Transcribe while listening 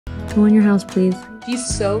Go in your house, please. She's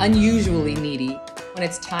so unusually needy. When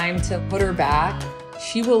it's time to put her back,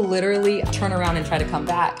 she will literally turn around and try to come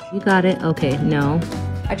back. You got it. Okay, no.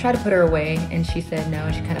 I tried to put her away and she said no,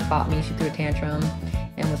 and she kind of fought me. She threw a tantrum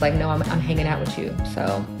and was like, no, I'm hanging out with you.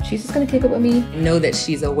 So she's just gonna kick it with me. Know that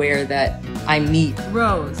she's aware that I'm neat.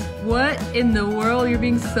 Rose, what in the world? You're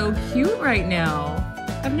being so cute right now.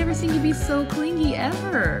 I've never seen you be so clingy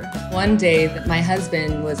ever. One day my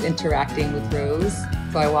husband was interacting with Rose.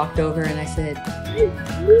 So I walked over and I said, what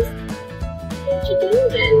you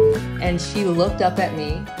doing? And she looked up at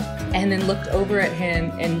me and then looked over at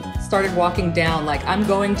him and started walking down like I'm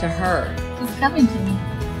going to her. She's coming to me.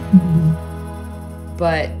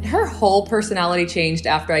 But her whole personality changed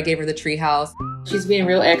after I gave her the treehouse. She's being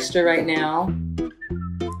real extra right now.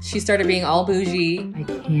 She started being all bougie. I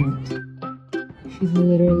can't. She's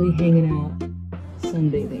literally hanging out,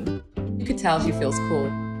 sunbathing. You could tell she feels cool.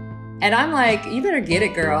 And I'm like, you better get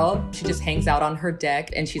it, girl. She just hangs out on her deck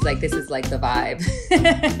and she's like, this is like the vibe.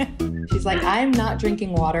 She's like, I'm not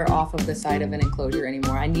drinking water off of the side of an enclosure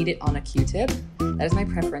anymore. I need it on a Q-tip. That is my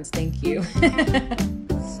preference, thank you.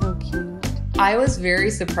 So cute. I was very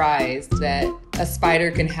surprised that a spider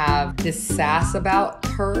can have this sass about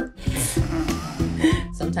her.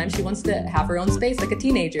 Sometimes she wants to have her own space like a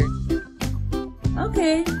teenager.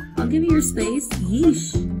 Okay, I'll give you your space.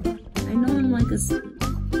 Yeesh. I know I'm like a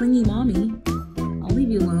clingy mommy. I'll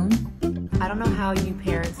leave you alone. I don't know how you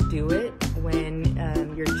parents do it when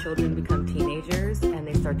your children become teenagers and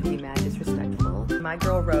they start to be mad disrespectful. My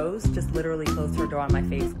girl Rose just literally closed her door on my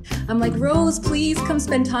face. I'm like, Rose, please come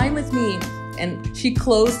spend time with me. And she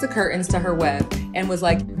closed the curtains to her web and was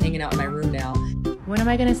like, hanging out in my room now. When am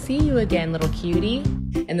I gonna see you again, little cutie?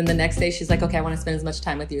 And then the next day she's like, okay, I wanna spend as much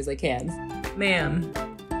time with you as I can. Ma'am.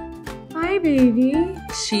 Hi, baby.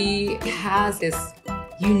 She has this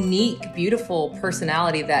unique, beautiful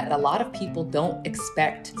personality that a lot of people don't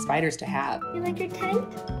expect spiders to have. You like your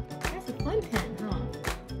tent? That's a fun tent, huh?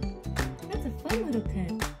 That's a fun little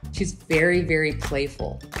tent. She's very, very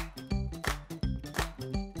playful.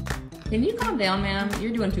 Can you calm down, ma'am?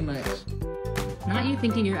 You're doing too much. Not you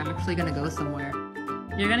thinking you're actually gonna go somewhere.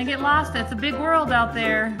 You're gonna get lost. It's a big world out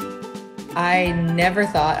there. I never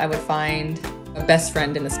thought I would find a best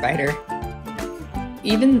friend in a spider.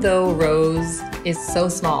 Even though Rose is so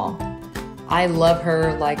small, I love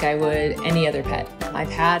her like I would any other pet. I've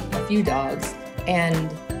had a few dogs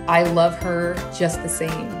and I love her just the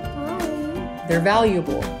same. They're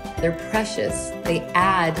valuable, they're precious, they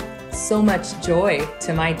add so much joy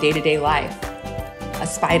to my day-to-day life. A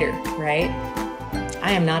spider, right?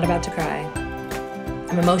 I am not about to cry.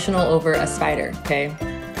 I'm emotional over a spider, okay?